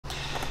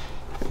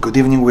Good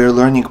evening. We are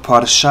learning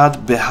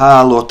Parshat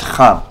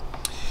Beha'alotecha.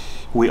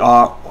 We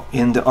are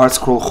in the Art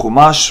Scroll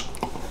Chumash,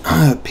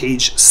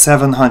 page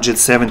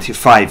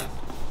 775.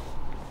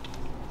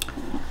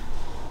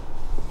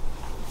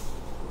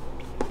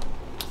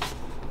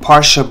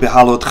 Parshat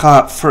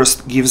Beha'alotecha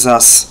first gives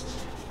us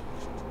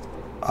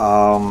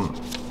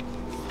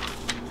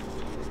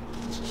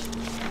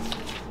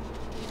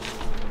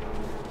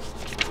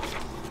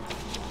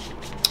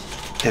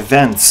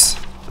events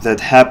that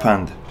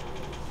happened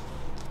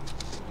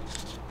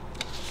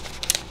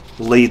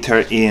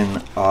later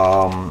in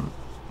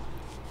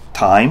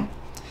time,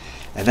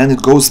 and then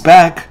it goes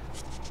back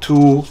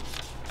to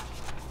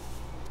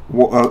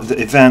the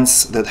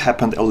events that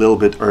happened a little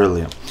bit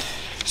earlier.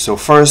 So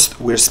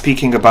first we're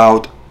speaking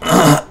about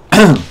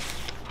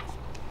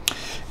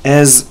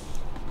as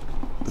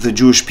the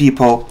Jewish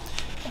people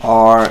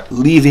are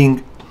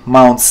leaving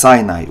Mount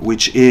Sinai,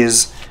 which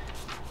is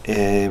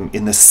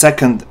in the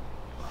second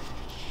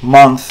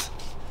month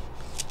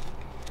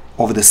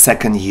of the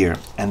second year,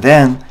 and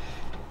then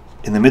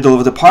in the middle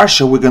of the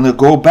Parsha we're going to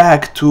go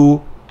back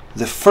to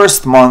the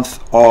first month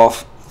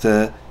of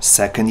the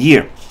second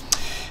year.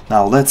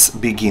 Now let's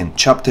begin.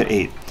 Chapter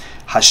 8.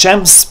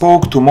 Hashem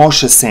spoke to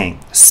Moshe, saying,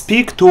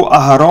 "Speak to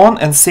Aharon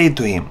and say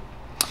to him,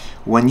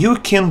 when you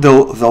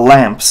kindle the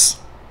lamps,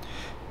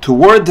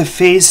 toward the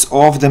face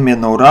of the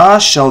menorah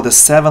shall the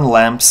 7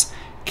 lamps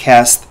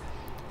cast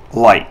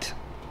light."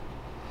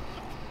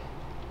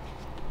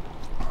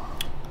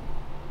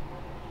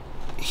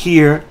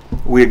 Here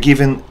we're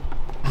given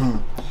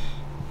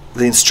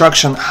the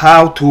instruction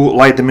how to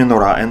light the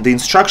menorah, and the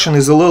instruction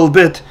is a little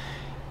bit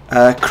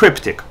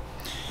cryptic.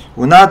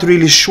 We're not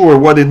really sure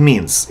what it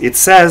means. It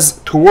says,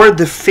 toward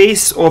the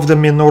face of the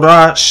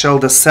menorah shall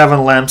the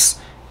 7 lamps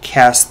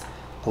cast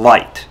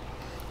light.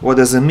 What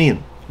does it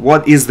mean?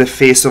 What is the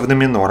face of the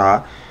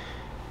menorah?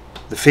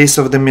 The face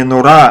of the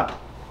menorah,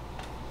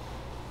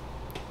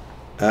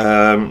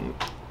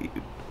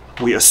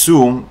 we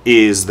assume,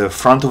 is the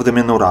front of the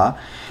menorah,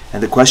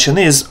 and the question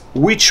is,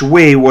 which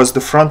way was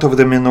the front of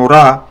the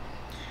menorah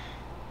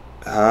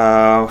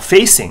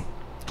facing?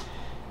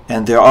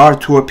 And there are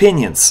two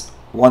opinions.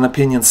 One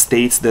opinion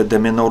states that the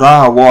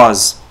menorah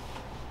was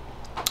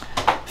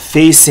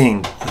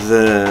facing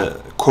the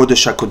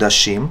Kodesh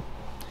HaKodashim.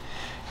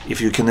 If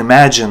you can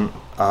imagine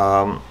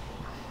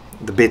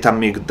the Beit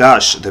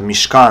HaMikdash, the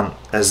Mishkan,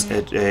 as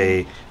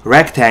a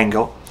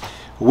rectangle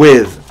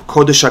with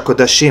Kodesh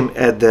HaKodashim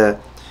at the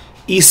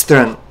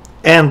eastern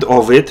end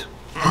of it,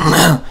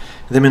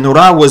 the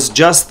menorah was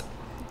just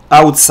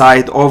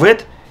outside of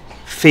it,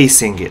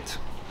 facing it.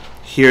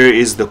 Here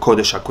is the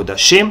Kodesh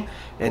HaKodashim,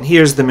 and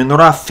here's the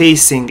menorah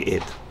facing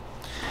it.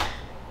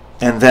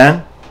 And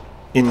then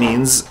it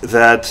means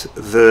that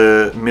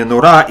the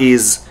menorah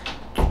is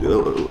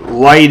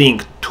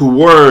lighting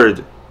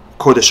toward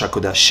Kodesh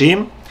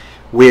HaKodashim,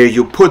 where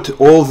you put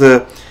all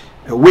the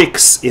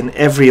wicks in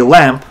every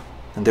lamp,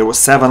 and there were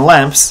 7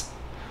 lamps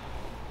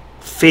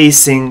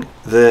facing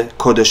the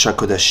Kodesh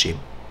HaKodashim.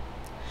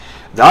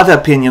 The other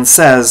opinion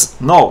says,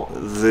 no,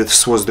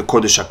 this was the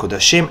Kodesh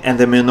HaKodashim, and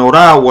the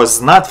menorah was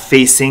not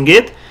facing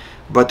it,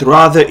 but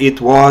rather it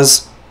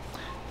was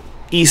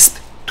east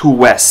to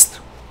west.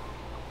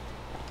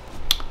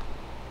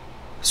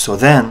 So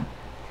then,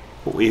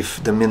 if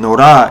the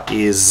menorah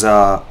is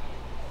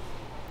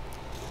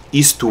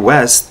east to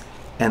west,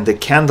 and the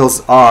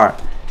candles are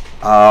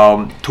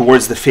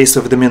towards the face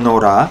of the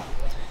menorah,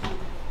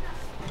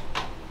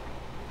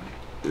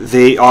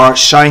 they are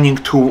shining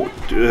toward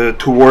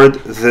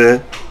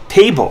the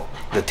table.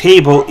 The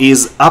table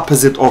is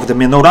opposite of the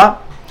menorah.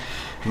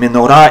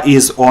 Menorah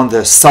is on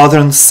the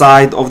southern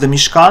side of the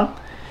Mishkan,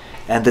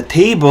 and the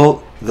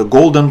table, the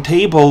golden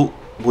table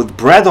with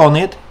bread on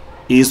it,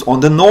 is on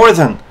the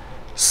northern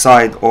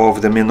side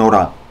of the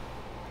menorah.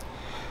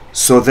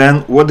 So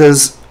then what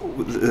does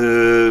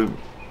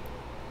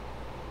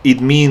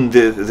it mean,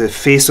 the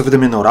face of the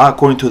menorah?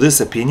 According to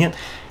this opinion,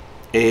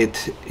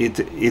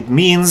 it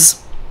means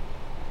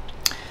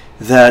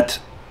that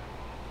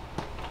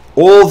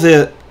all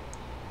the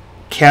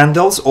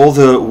candles, all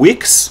the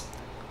wicks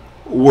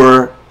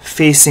were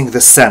facing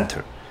the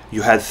center.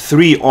 You had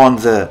 3 on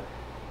the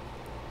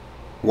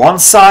one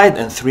side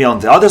and 3 on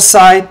the other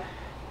side,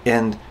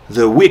 and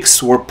the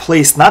wicks were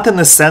placed not in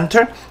the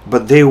center,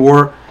 but they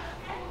were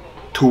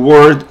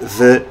toward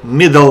the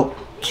middle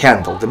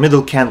candle. The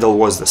middle candle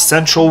was the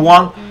central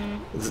one.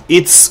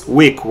 Its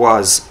wick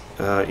was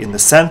in the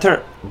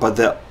center, but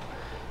the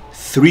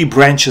 3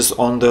 branches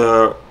on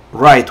the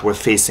right were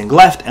facing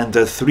left, and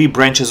the 3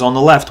 branches on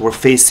the left were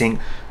facing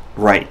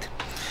right.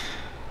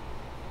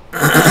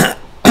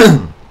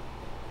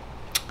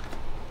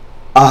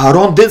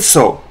 Aharon did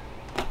so.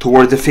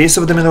 Toward the face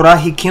of the menorah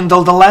he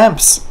kindled the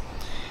lamps,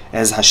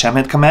 as Hashem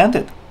had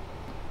commanded.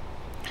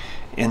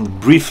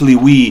 And briefly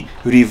we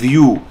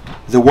review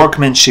the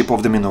workmanship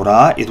of the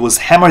menorah. It was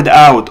hammered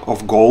out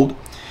of gold,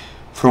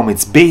 from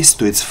its base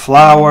to its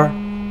flower.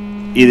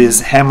 It is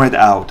hammered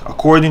out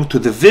according to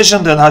the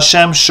vision that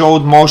Hashem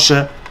showed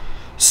Moshe.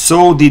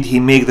 So did he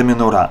make the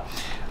menorah.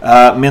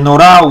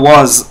 Menorah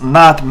was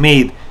not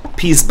made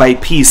piece by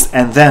piece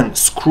and then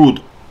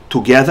screwed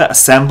together,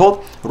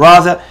 assembled.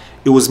 Rather,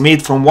 it was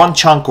made from one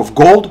chunk of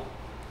gold,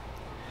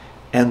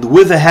 and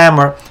with a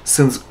hammer,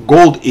 since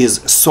gold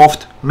is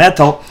soft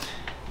metal,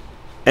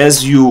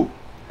 as you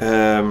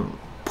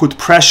put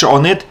pressure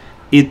on it,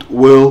 it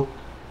will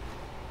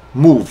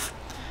move.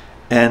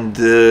 And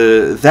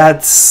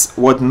that's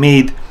what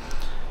made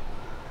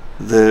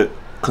the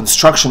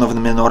construction of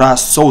the menorah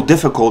so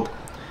difficult,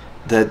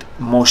 that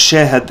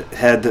Moshe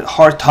had a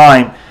hard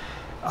time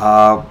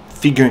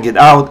figuring it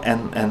out,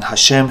 and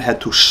Hashem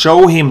had to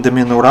show him the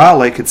menorah,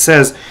 like it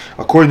says,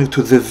 according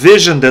to the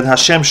vision that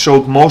Hashem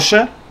showed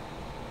Moshe.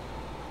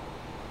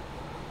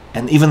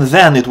 And even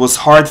then it was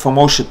hard for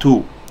Moshe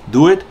to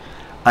do it,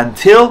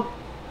 until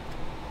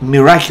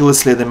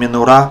miraculously the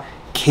menorah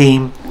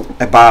came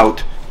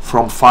about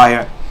from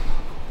fire,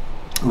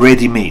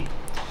 ready-made.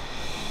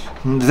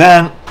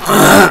 Then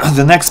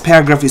the next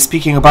paragraph is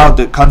speaking about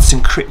the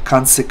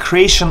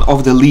consecration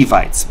of the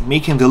Levites,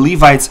 making the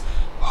Levites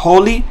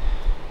holy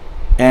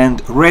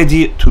and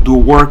ready to do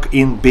work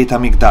in Beit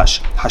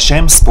HaMikdash.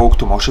 Hashem spoke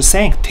to Moshe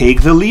saying,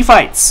 take the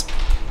Levites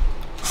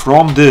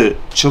from the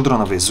children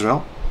of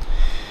Israel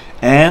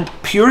and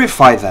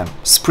purify them,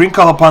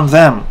 sprinkle upon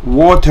them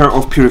water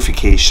of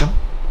purification.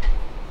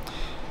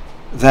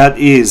 That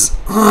is,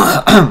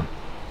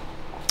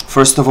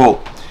 first of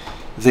all,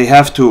 they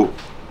have to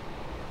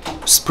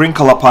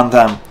sprinkle upon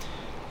them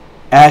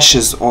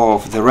ashes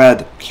of the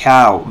red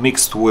cow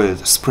mixed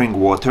with spring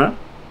water,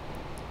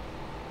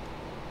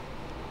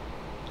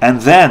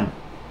 and then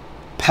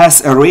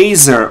pass a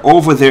razor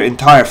over their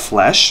entire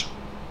flesh.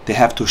 They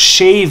have to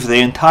shave the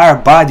entire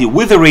body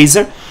with a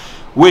razor,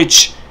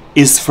 which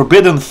is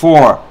forbidden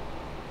for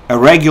a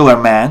regular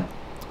man,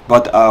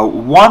 but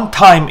one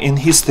time in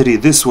history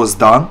this was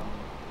done.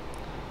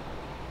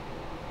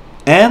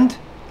 And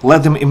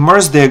let them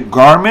immerse their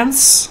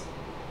garments.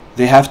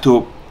 They have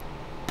to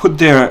put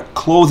their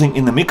clothing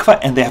in the mikveh,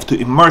 and they have to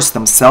immerse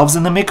themselves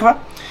in the mikveh,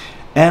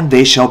 and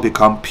they shall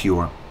become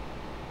pure.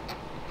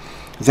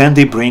 Then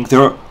they bring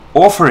their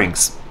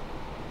offerings.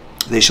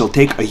 They shall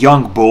take a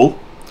young bull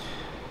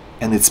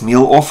and its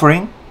meal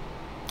offering,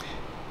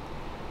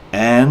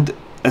 and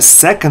a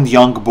second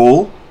young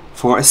bull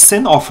for a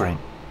sin offering.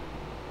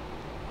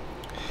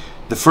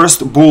 The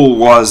first bull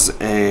was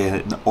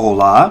an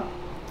olah,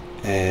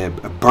 a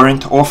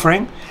burnt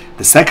offering.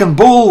 The second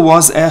bull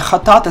was a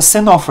chatat, a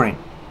sin offering.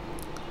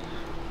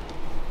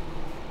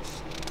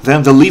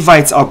 Then the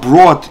Levites are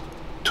brought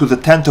to the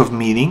tent of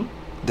meeting,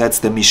 that's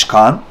the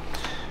Mishkan,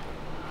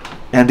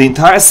 and the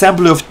entire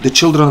assembly of the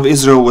children of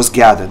Israel was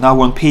gathered. Now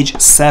on page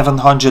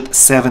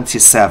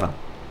 777.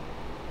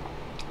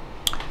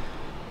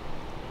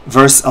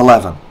 Verse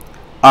 11.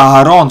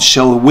 Aharon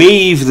shall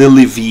wave the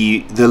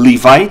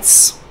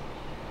Levites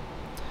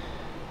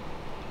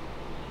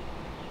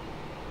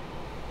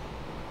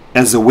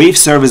as a wave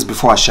service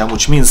before Hashem,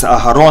 which means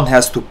Aharon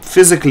has to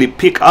physically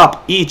pick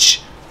up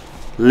each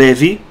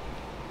Levi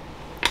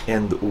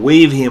and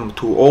wave him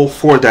to all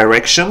four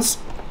directions.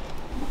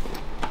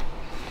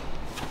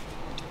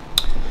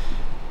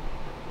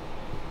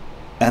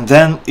 And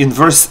then in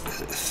verse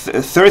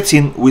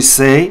 13 we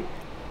say,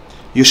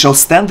 you shall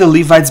stand the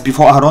Levites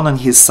before Aaron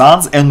and his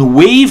sons and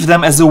wave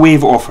them as a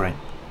wave offering.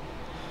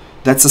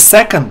 That's the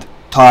second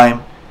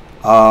time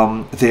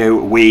they're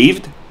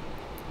waved.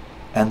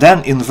 And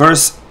then in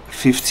verse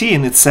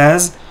 15 it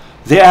says,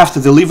 thereafter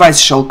the Levites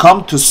shall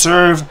come to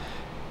serve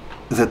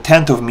the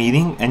tent of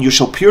meeting, and you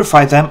shall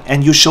purify them,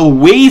 and you shall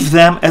wave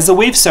them as a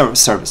wave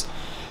service.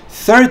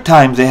 Third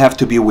time they have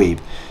to be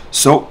waved.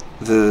 So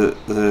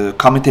the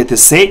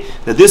commentators say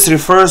that this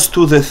refers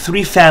to the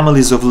three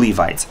families of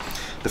Levites.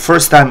 The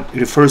first time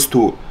refers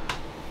to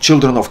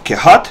children of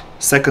Kehat,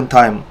 second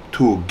time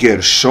to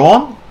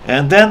Gershon,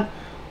 and then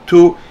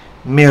to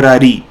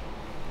Merari.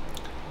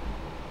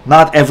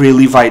 Not every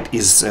Levite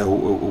is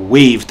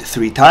waved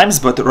three times,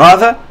 but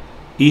rather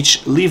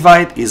each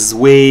Levite is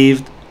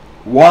waved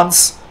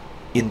once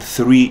in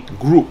three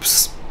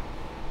groups.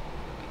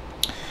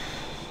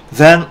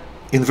 Then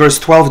in verse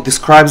 12 it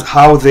describes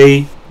how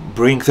they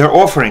bring their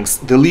offerings.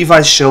 The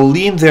Levites shall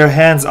lean their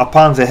hands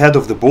upon the head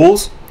of the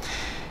bulls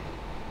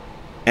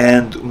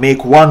and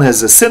make one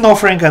as a sin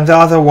offering and the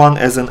other one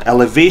as an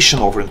elevation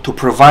offering, to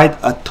provide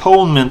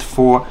atonement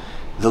for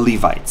the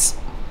Levites.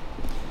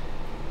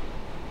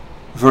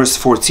 Verse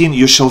 14,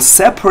 you shall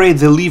separate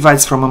the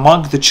Levites from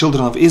among the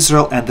children of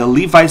Israel, and the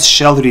Levites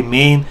shall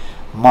remain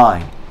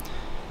mine.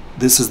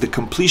 This is the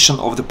completion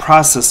of the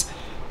process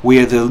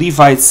where the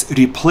Levites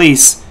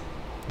replace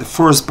the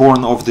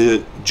firstborn of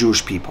the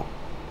Jewish people.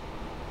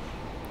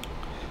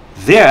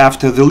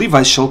 Thereafter the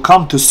Levites shall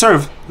come to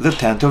serve the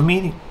tent of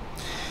meeting.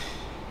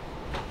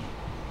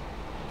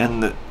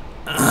 And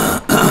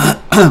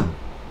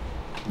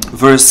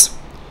verse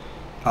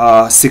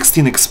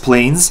 16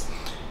 explains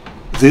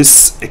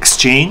this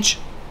exchange.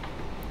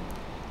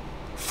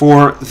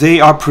 For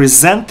they are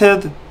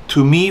presented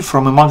to me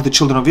from among the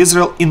children of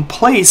Israel in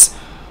place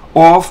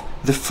of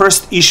the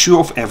first issue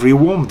of every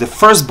womb, the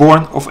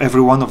firstborn of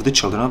every one of the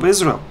children of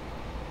Israel.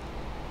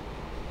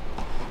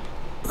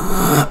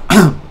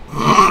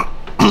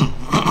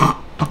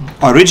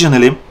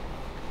 Originally,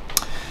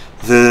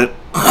 the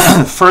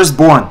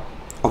firstborn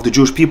of the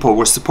Jewish people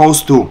were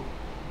supposed to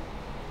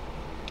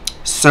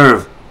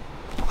serve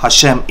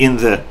Hashem in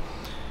the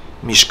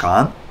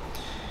Mishkan,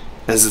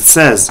 as it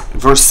says,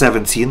 verse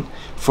 17,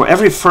 "For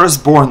every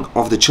firstborn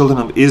of the children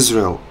of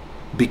Israel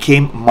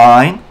became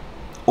mine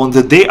on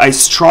the day I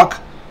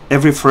struck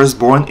every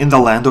firstborn in the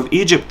land of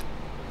Egypt.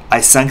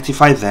 I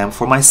sanctified them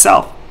for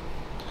myself."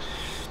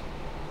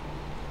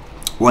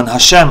 When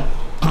Hashem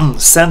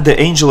sent the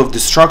angel of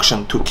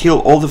destruction to kill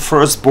all the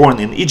firstborn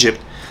in Egypt,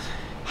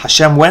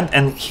 Hashem went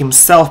and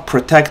himself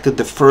protected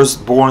the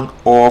firstborn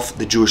of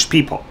the Jewish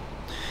people.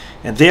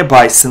 And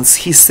thereby, since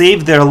he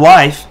saved their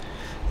life,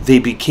 they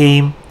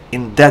became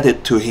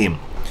indebted to him.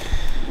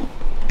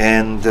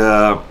 And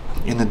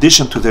in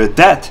addition to their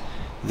debt,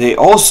 they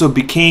also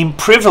became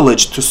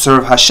privileged to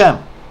serve Hashem.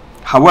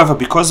 However,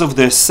 because of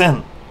their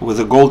sin with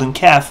the golden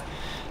calf,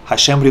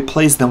 Hashem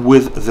replaced them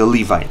with the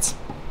Levites.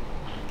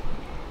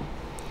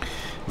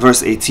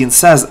 Verse 18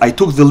 says, "I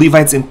took the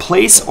Levites in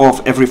place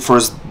of every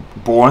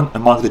firstborn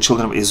among the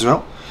children of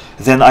Israel.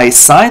 Then I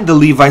assigned the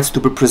Levites to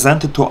be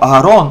presented to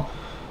Aaron,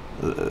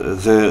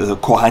 the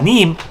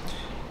Kohanim,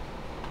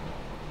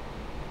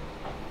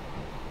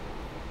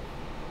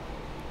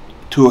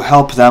 to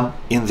help them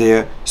in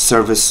their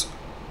service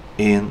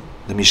in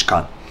the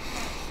Mishkan."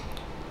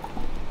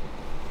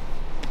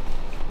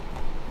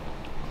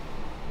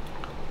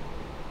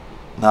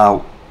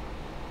 Now,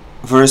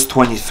 verse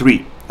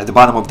 23 at the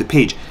bottom of the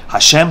page,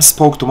 Hashem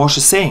spoke to Moshe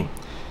saying,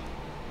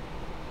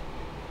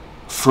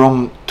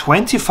 "From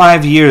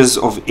 25 years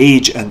of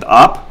age and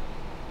up,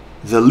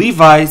 the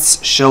Levites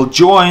shall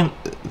join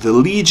the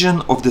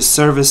legion of the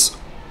service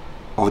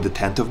of the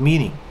tent of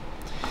meeting.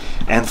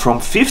 And from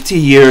 50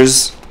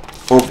 years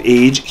of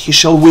age he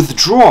shall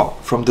withdraw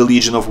from the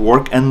legion of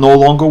work and no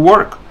longer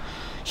work.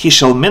 He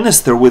shall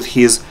minister with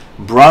his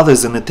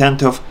brothers in the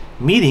tent of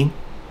meeting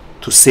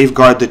to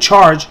safeguard the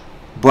charge,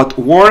 but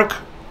work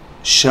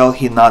shall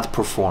he not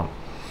perform."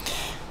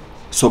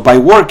 So by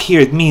work here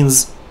it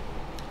means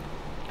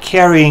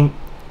carrying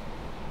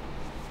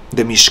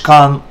the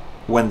Mishkan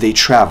when they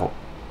travel.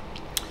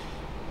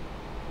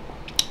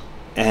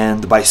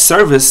 And by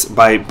service,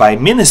 by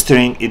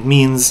ministering, it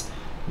means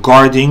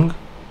guarding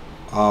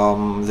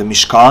the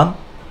Mishkan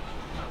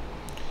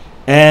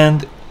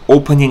and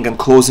opening and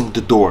closing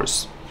the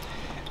doors.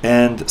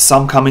 And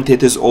some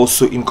commentators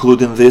also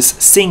include in this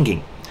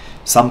singing.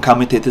 Some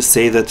commentators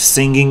say that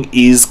singing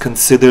is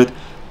considered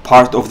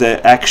part of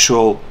the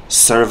actual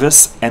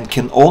service and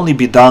can only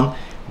be done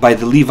by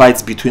the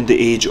Levites between the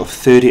age of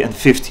 30 and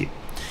 50.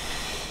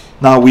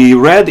 Now, we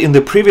read in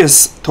the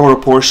previous Torah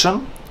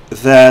portion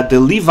that the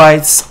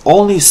Levites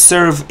only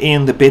serve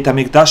in the Beit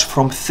HaMikdash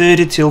from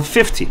 30 till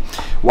 50.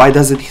 Why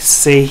does it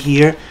say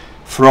here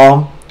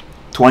from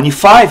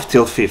 25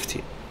 till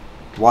 50?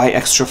 Why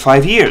extra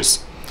 5 years?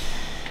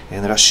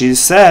 And Rashi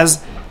says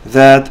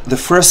that the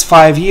first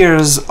 5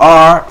 years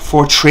are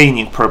for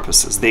training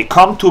purposes. They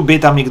come to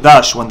Beit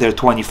HaMikdash when they're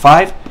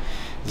 25,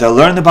 they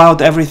learn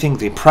about everything,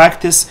 they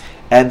practice,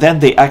 and then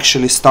they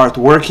actually start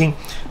working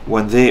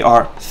when they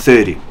are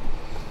 30.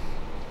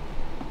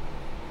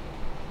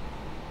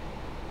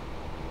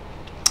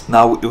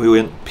 Now we're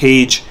on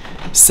page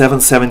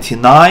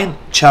 779,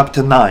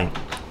 chapter 9.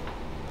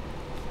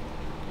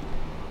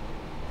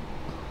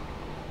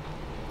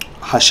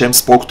 Hashem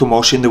spoke to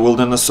Moshe in the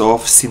wilderness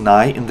of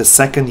Sinai in the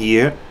second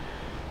year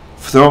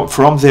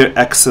from their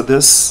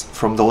exodus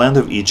from the land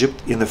of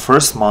Egypt in the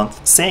first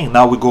month, saying,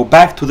 now we go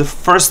back to the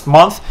first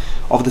month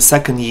of the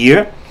second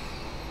year.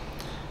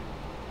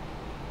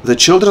 The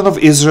children of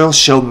Israel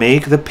shall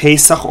make the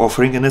Pesach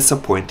offering in its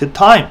appointed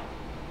time.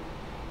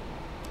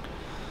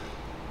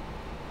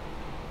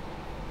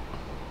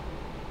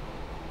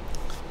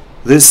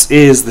 This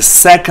is the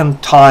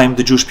second time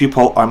the Jewish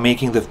people are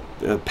making the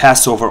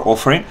Passover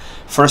offering.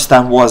 First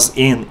time was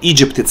in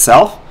Egypt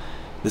itself.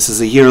 This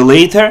is a year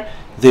later.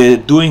 They're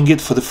doing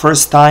it for the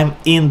first time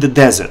in the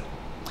desert.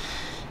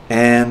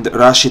 And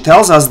Rashi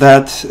tells us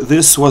that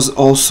this was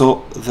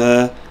also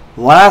the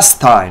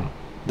last time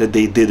that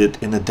they did it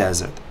in the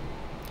desert.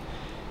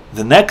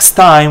 The next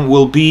time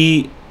will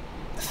be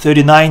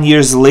 39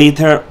 years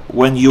later,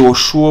 when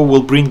Yehoshua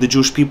will bring the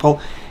Jewish people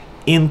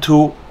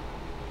into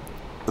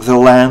the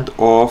land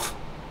of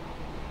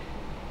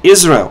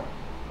Israel.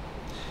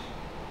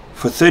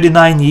 For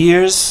 39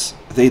 years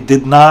they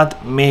did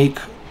not make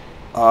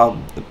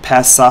the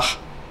Pesach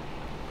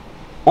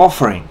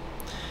offering,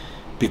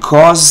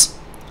 because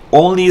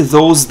only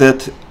those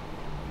that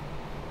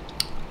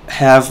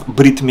have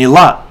Brit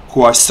Milah,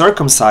 who are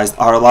circumcised,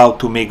 are allowed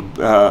to make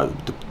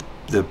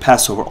the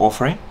Passover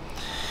offering.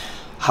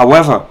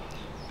 However,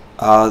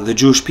 the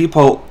Jewish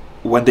people,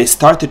 when they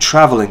started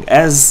traveling,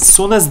 as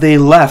soon as they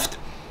left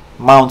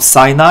Mount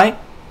Sinai,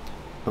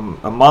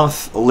 a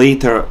month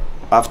later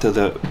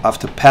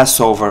after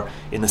Passover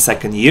in the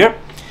second year,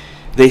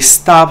 they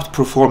stopped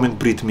performing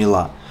Brit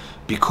Milah.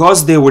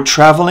 because they were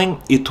traveling,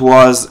 it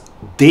was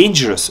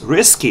dangerous,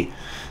 risky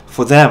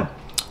for them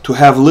to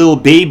have little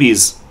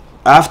babies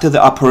after the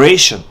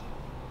operation,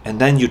 and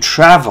then you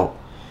travel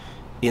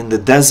in the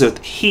desert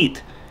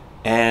heat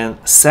and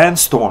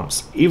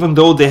sandstorms, even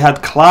though they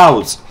had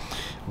clouds,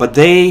 but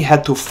they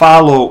had to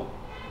follow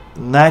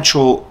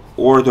natural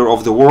order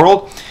of the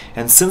world.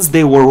 And since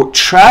they were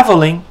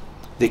traveling,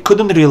 they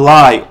couldn't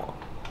rely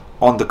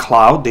on the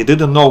cloud. They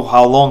didn't know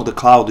how long the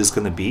cloud is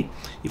going to be,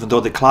 even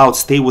though the cloud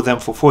stayed with them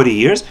for 40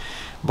 years.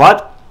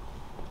 But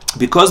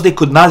because they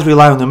could not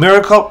rely on a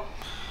miracle,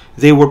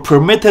 they were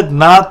permitted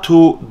not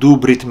to do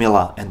Brit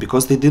Milah. And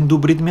because they didn't do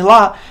Brit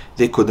Milah,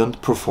 they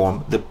couldn't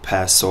perform the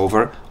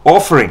Passover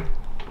offering.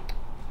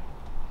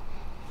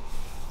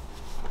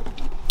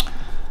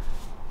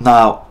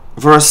 Now,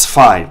 verse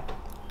 5.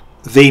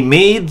 They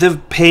made the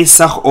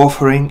Pesach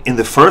offering in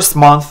the first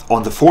month,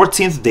 on the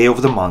 14th day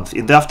of the month,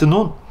 in the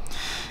afternoon,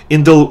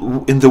 in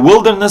the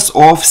wilderness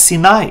of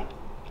Sinai.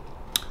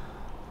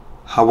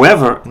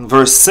 However, in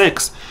verse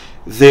 6,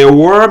 there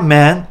were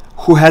men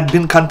who had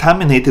been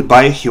contaminated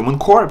by a human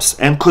corpse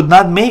and could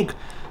not make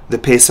the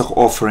Pesach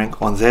offering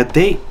on that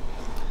day.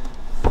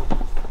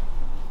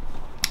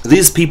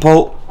 These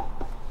people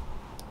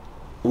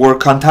were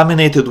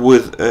contaminated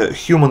with a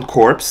human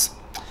corpse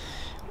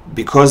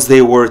because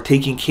they were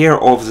taking care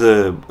of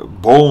the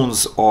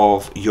bones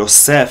of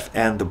Yosef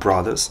and the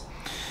brothers.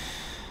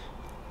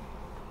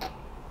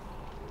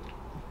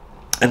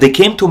 And they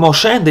came to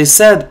Moshe and they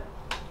said,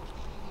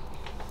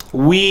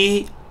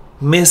 we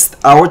missed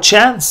our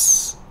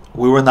chance.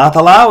 We were not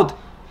allowed.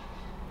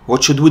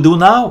 What should we do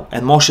now?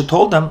 And Moshe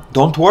told them,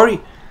 don't worry.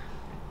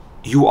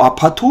 You are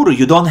patur.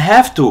 You don't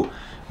have to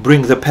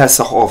bring the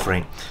Pesach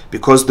offering,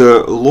 because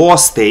the law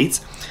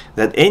states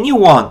that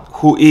anyone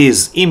who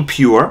is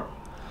impure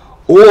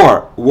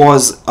or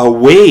was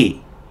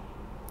away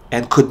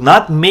and could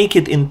not make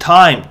it in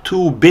time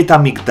to Beit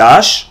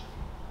HaMikdash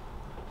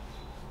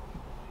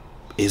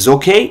is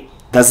okay,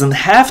 doesn't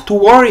have to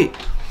worry.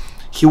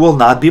 He will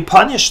not be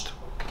punished.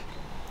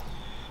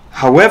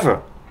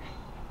 However,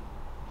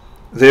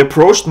 they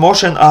approached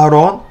Moshe and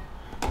Aaron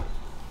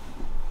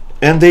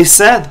and they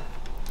said,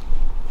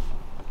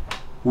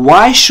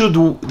 why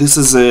should this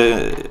is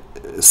the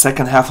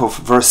second half of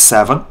verse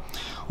 7,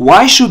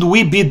 why should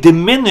we be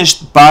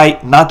diminished by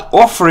not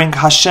offering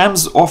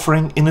Hashem's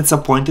offering in its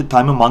appointed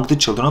time among the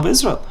children of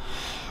Israel?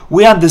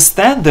 We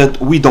understand that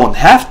we don't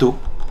have to,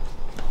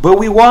 but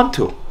we want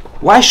to.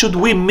 Why should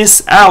we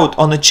miss out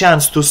on a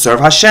chance to serve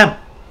Hashem?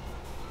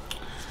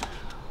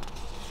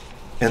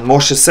 And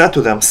Moshe said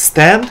to them,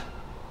 stand.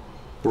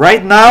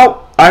 Right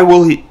now, I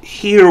will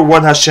hear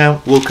what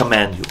Hashem will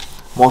command you.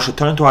 Moshe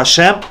turned to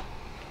Hashem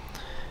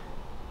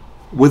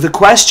with a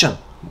question.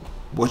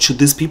 What should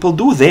these people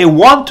do? They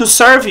want to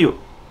serve you.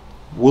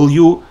 Will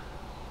you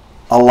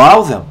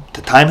allow them?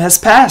 The time has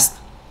passed.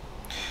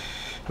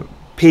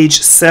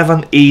 Page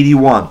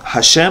 781.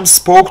 Hashem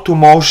spoke to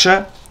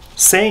Moshe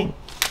saying,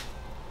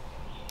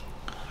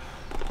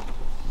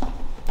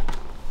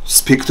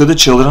 speak to the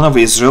children of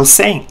Israel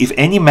saying, if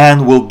any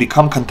man will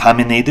become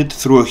contaminated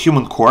through a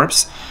human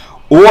corpse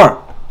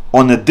or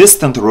on a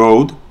distant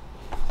road,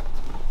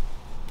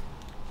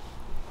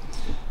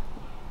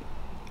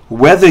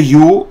 whether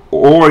you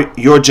or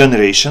your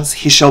generations,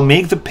 he shall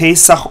make the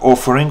Pesach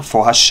offering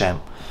for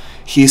Hashem.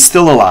 He is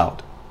still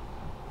allowed.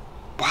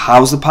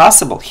 How is it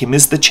possible? He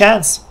missed the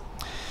chance.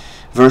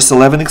 Verse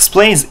 11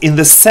 explains, in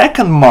the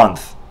second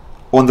month,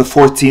 on the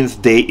 14th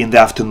day in the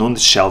afternoon,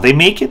 shall they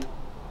make it?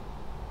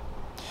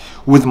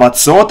 With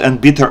matzot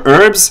and bitter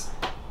herbs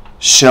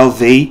shall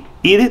they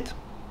eat it?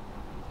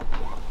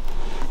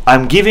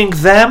 I'm giving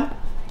them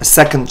a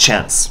second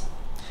chance.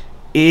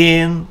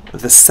 In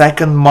the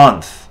second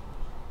month,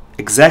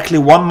 exactly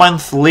 1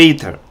 month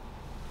later,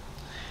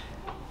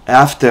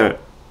 after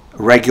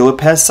regular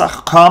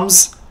Pesach,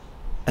 comes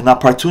an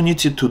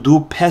opportunity to do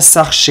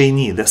Pesach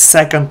Sheni, the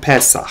second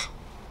Pesach.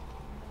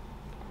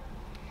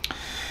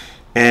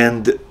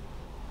 And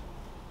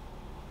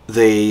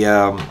they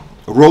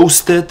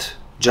roast it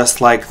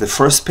just like the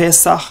first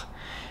Pesach,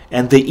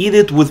 and they eat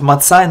it with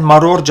matzah and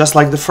maror just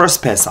like the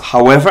first Pesach.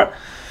 However,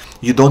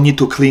 you don't need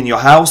to clean your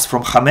house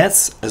from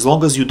chametz. As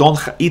long as you don't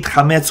eat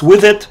chametz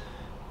with it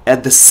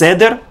at the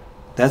seder,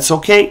 that's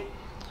okay.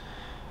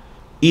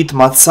 Eat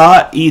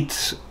matzah,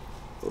 eat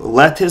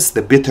lettuce,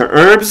 the bitter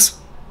herbs,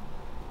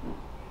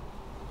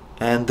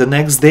 and the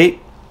next day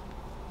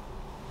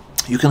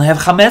you can have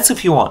chametz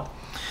if you want.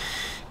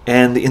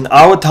 And in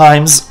our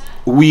times,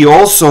 we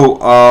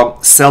also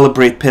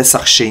celebrate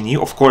Pesach Sheni.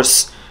 Of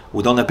course,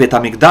 we don't have Beit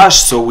HaMikdash,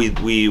 so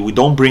we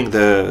don't bring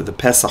the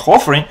Pesach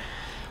offering,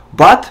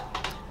 but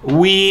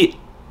we,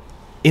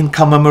 in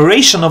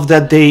commemoration of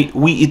that day,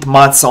 we eat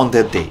matzah on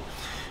that day.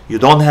 You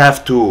don't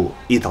have to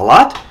eat a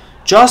lot,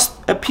 just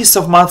a piece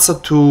of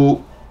matzah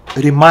to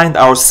remind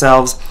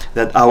ourselves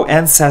that our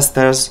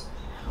ancestors,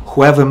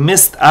 whoever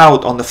missed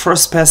out on the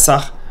first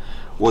Pesach,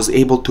 was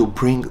able to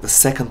bring the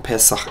second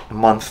Pesach a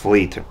month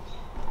later.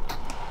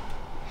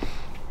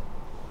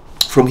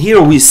 From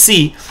here we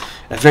see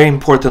a very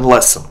important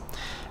lesson.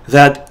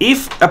 that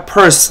if a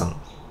person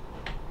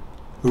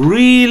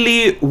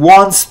really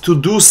wants to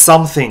do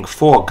something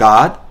for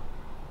God,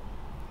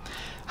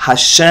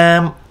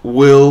 Hashem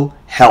will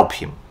help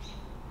him.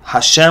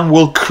 Hashem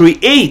will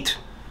create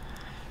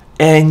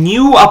a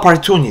new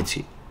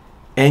opportunity,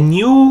 a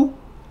new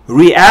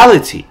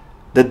reality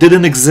that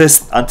didn't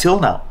exist until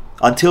now.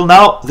 Until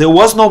now, there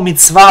was no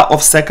mitzvah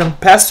of second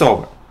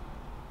Passover.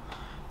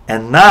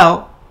 And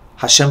now,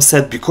 Hashem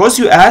said, because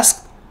you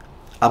asked,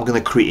 I'm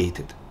going to create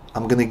it.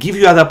 I'm going to give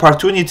you an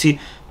opportunity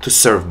to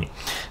serve me.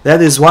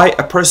 That is why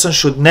a person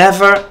should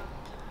never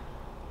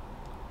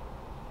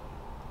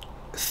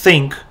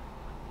think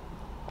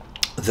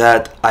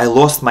that I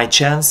lost my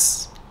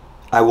chance,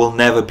 I will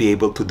never be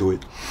able to do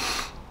it.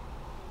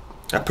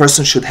 A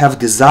person should have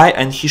desire,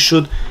 and he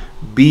should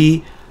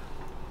be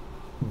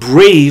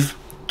brave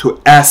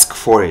to ask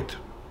for it.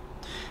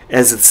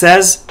 As it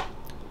says,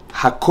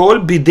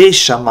 Hakol bidei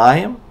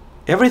shamayim,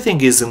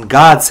 everything is in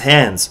God's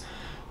hands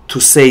to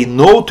say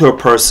no to a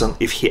person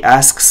if he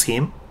asks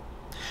him,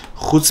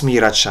 chutz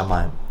mirat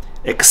shamayim,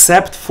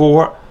 except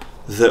for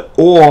the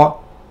awe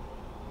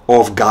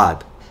of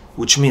God.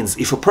 Which means,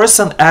 if a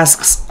person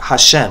asks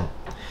Hashem,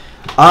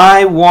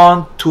 I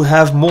want to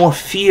have more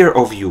fear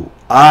of you,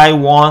 I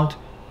want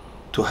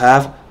to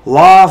have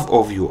love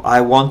of you,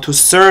 I want to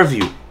serve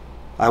you,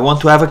 I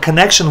want to have a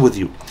connection with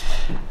you,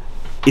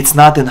 it's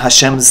not in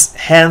Hashem's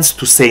hands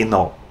to say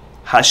no.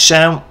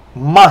 Hashem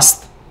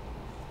must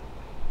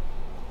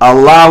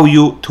allow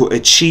you to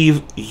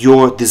achieve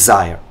your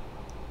desire.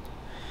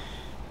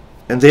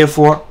 And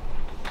therefore,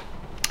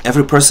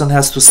 every person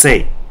has to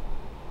say,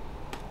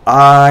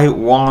 I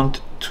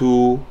want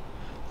to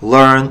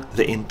learn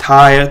the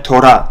entire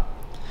Torah.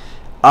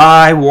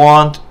 I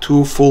want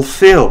to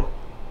fulfill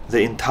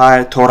the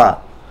entire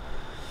Torah.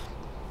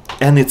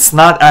 And it's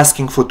not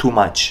asking for too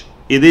much.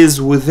 It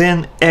is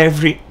within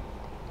every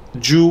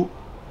Jew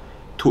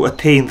to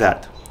attain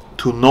that,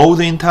 to know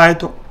the entire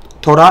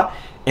Torah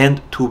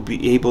and to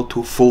be able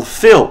to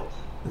fulfill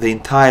the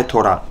entire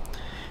Torah.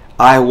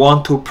 I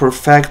want to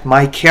perfect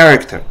my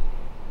character,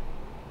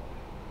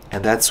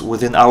 and that's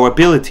within our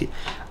ability.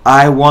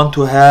 I want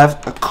to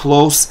have a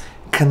close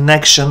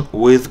connection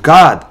with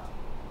God,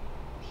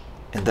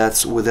 and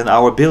that's within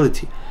our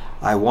ability.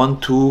 I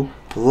want to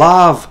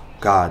love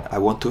God, I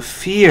want to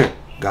fear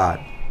God,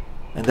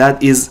 and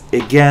that is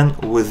again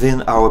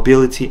within our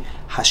ability.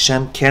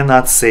 Hashem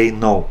cannot say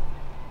no.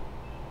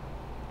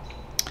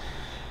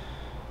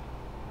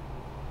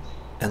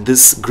 And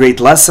this great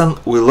lesson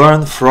we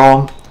learn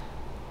from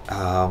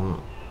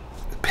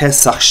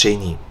Pesach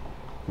Sheni,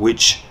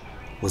 which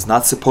was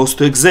not supposed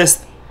to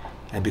exist,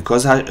 and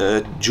because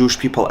Jewish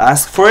people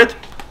asked for it,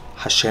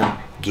 Hashem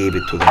gave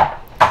it to them.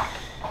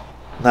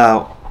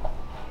 Now,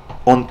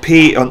 on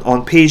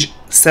page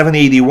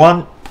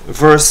 781,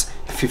 verse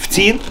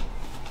 15,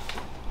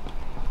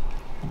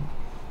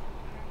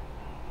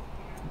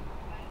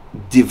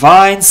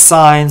 divine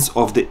signs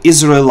of the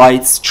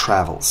Israelites'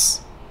 travels.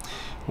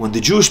 When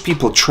the Jewish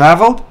people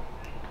traveled,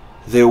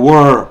 there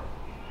were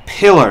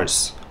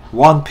pillars,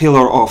 one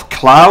pillar of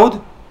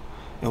cloud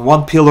and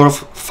one pillar of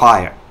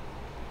fire.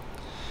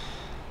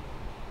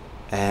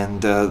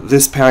 And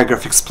this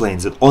paragraph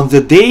explains it. On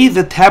the day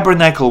the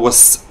tabernacle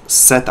was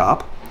set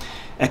up,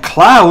 a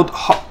cloud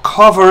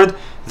covered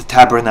the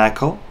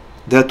tabernacle,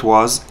 that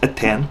was a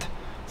tent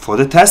for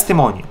the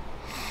testimony.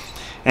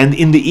 And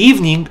in the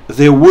evening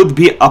there would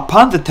be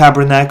upon the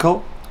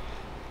tabernacle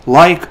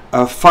like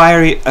a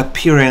fiery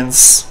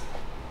appearance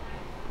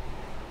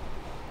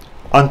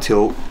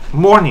until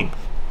morning.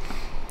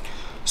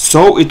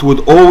 So it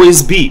would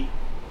always be.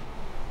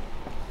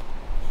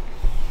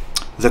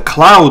 The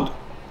cloud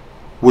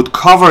would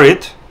cover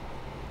it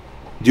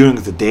during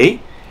the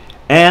day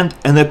and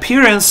an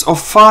appearance of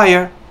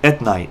fire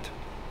at night.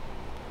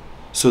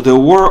 So there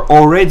were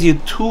already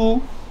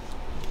two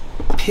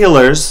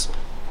pillars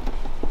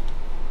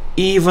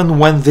even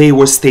when they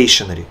were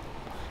stationary.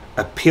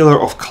 A pillar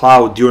of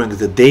cloud during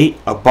the day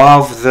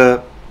above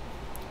the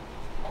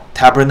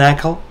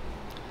tabernacle,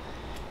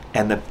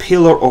 and a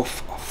pillar of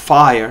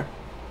fire,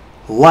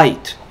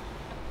 light,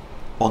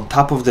 on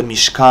top of the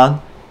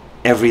Mishkan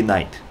every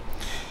night.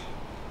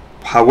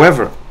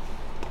 However,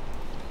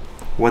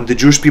 when the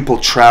Jewish people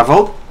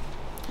traveled,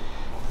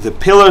 the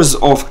pillars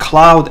of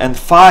cloud and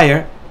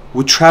fire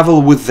would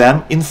travel with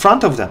them in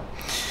front of them.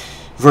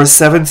 Verse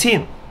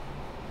 17,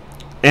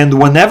 and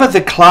whenever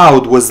the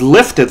cloud was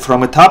lifted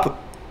from atop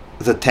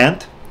the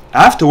tent,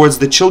 afterwards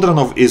the children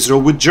of Israel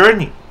would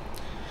journey.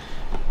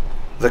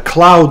 The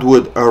cloud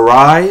would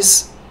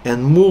arise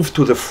and move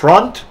to the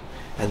front,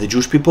 and the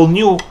Jewish people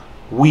knew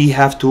we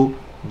have to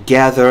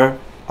gather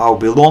our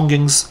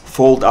belongings,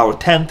 fold our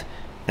tent,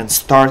 and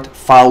start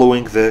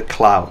following the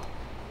cloud.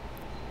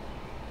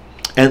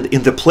 And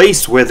in the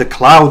place where the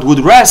cloud would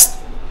rest,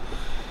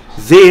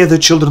 there the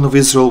children of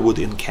Israel would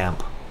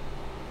encamp.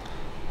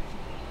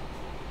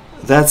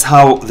 That's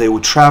how they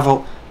would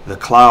travel. The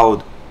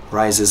cloud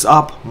rises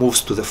up,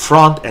 moves to the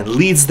front, and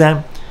leads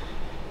them.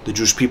 The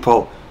Jewish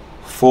people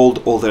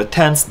fold all their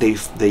tents, they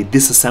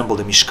disassemble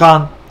the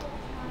Mishkan,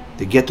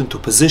 they get into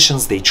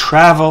positions, they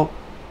travel,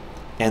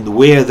 and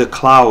where the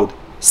cloud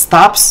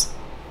stops,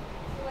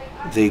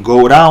 they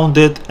go around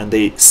it and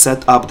they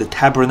set up the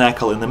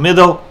tabernacle in the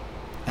middle,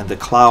 and the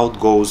cloud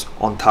goes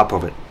on top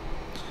of it.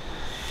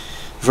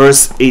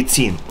 Verse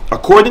 18,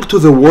 according to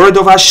the word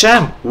of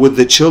Hashem would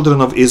the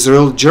children of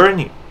Israel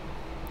journey,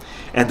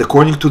 and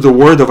according to the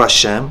word of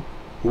Hashem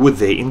would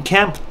they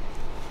encamp.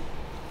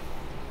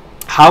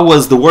 How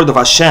was the word of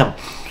Hashem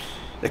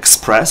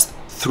expressed?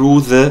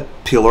 Through the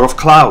pillar of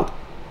cloud.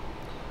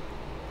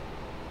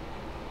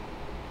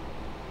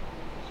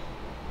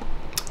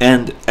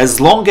 And as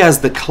long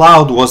as the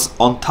cloud was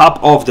on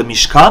top of the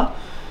Mishkan,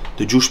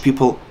 the Jewish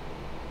people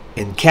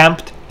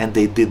encamped and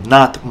they did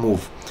not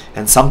move.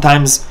 And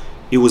sometimes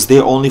it was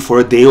there only for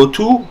a day or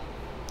two,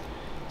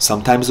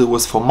 sometimes it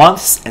was for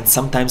months, and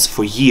sometimes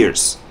for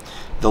years.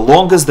 The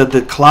longest that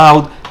the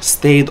cloud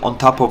stayed on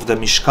top of the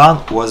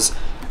Mishkan was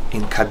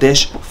in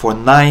Kadesh for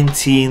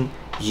 19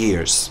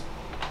 years.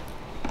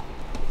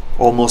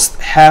 Almost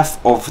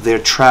half of their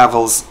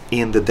travels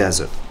in the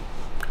desert.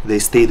 They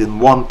stayed in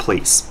one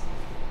place.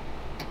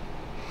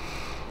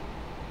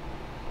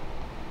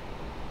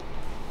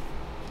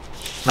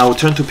 Now we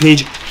turn to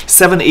page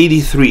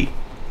 783.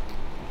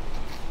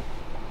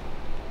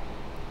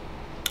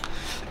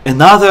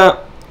 Another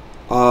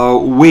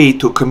way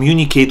to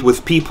communicate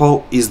with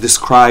people is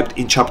described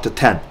in chapter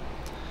 10.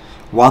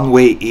 One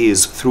way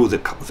is through the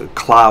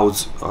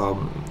clouds.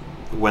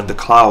 When the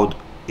cloud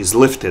is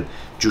lifted,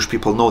 Jewish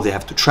people know they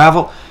have to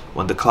travel.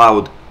 When the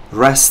cloud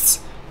rests,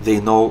 they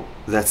know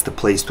that's the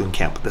place to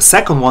encamp. The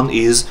second one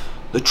is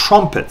the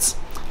trumpets.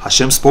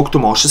 Hashem spoke to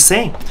Moshe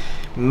saying,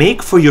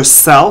 make for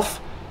yourself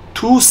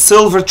 2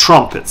 silver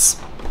trumpets.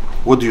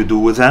 What do you do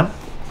with them?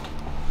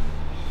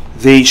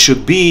 They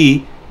should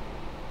be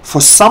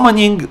for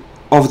summoning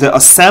of the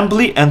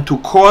assembly and to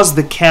cause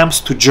the camps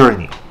to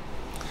journey.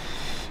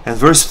 And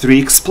verse 3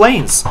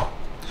 explains,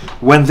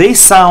 when they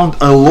sound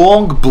a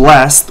long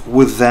blast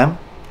with them,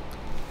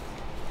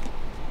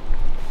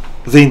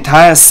 the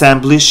entire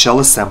assembly shall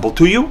assemble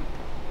to you.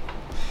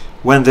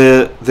 When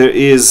 2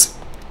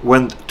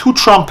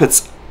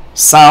 trumpets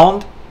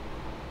sound,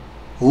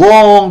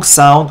 long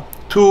sound,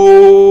 2,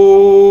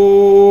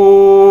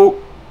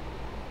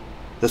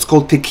 that's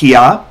called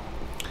tekiyah,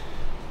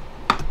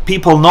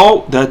 people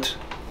know that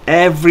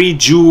every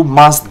Jew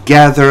must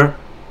gather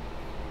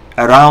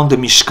around the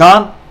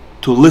Mishkan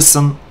to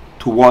listen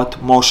to what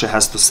Moshe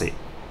has to say.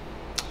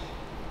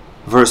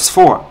 Verse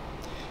 4,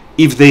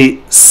 if they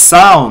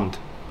sound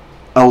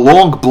a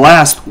long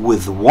blast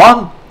with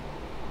 1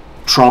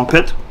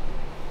 trumpet,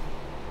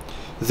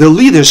 the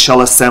leaders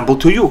shall assemble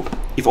to you.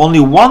 If only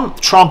 1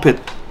 trumpet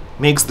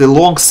makes the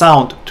long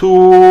sound, 2,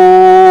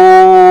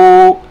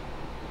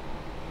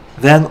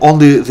 then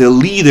only the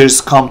leaders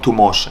come to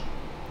Moshe.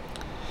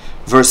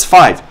 Verse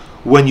 5,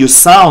 when you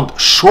sound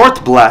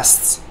short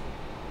blasts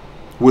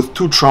with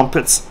 2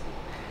 trumpets,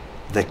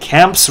 the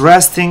camps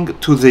resting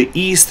to the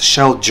east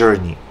shall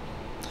journey.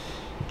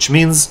 Which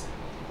means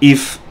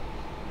if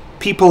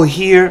people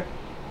hear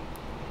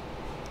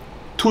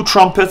 2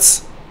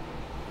 trumpets,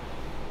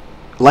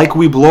 like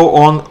we blow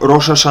on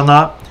Rosh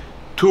Hashanah,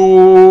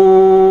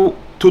 2,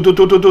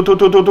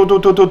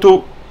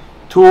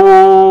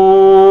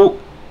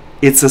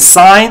 it's a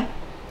sign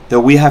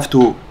that we have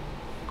to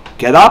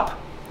get up,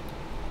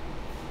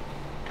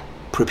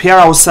 prepare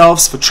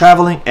ourselves for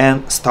traveling,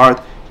 and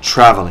start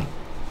traveling.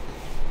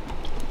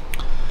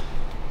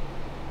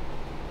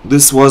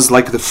 This was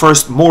like the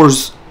first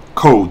Morse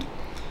code.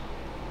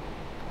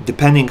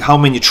 Depending how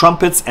many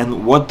trumpets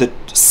and what the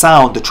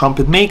sound the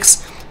trumpet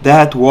makes,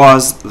 that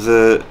was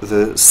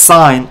the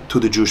sign to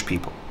the Jewish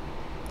people.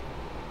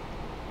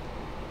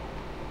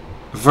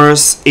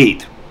 Verse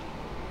 8.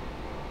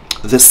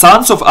 The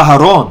sons of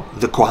Aharon,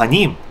 the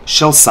Kohanim,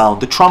 shall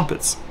sound the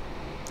trumpets.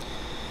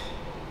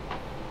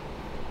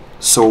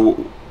 So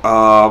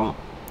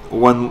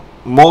when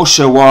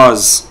Moshe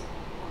was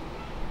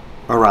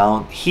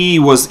around, he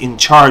was in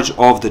charge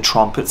of the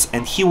trumpets,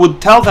 and he would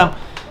tell them,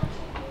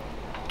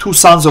 2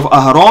 sons of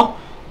Aharon,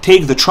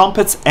 take the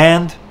trumpets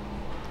and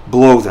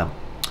blow them.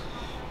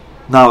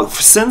 Now,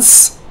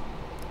 since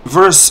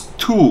verse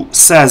 2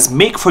 says,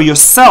 make for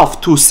yourself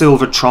 2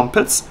 silver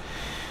trumpets,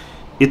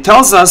 it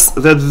tells us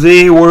that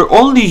they were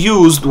only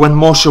used when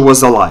Moshe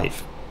was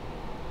alive.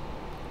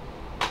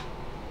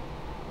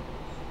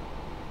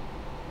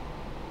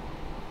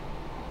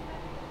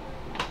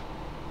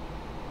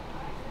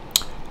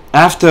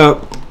 After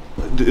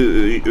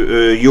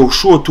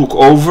Yoshua took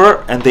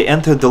over and they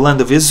entered the land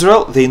of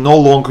Israel, they no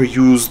longer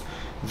used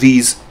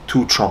these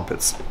 2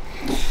 trumpets.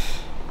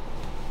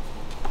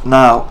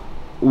 Now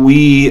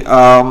we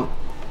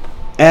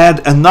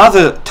add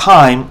another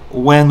time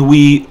when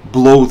we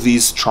blow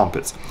these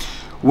trumpets.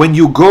 When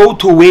you go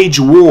to wage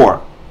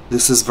war,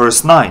 this is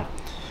verse 9,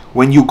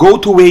 when you go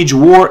to wage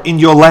war in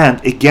your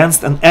land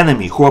against an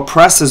enemy who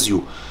oppresses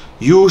you,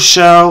 you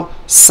shall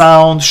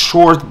sound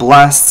short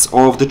blasts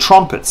of the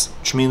trumpets,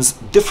 which means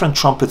different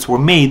trumpets were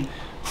made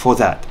for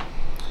that.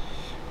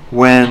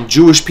 When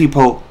Jewish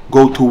people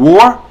go to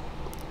war,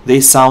 they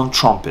sound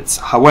trumpets.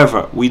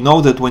 However, we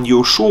know that when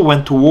Yeshua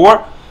went to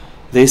war,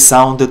 they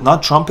sounded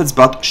not trumpets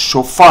but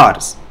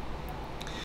shofars.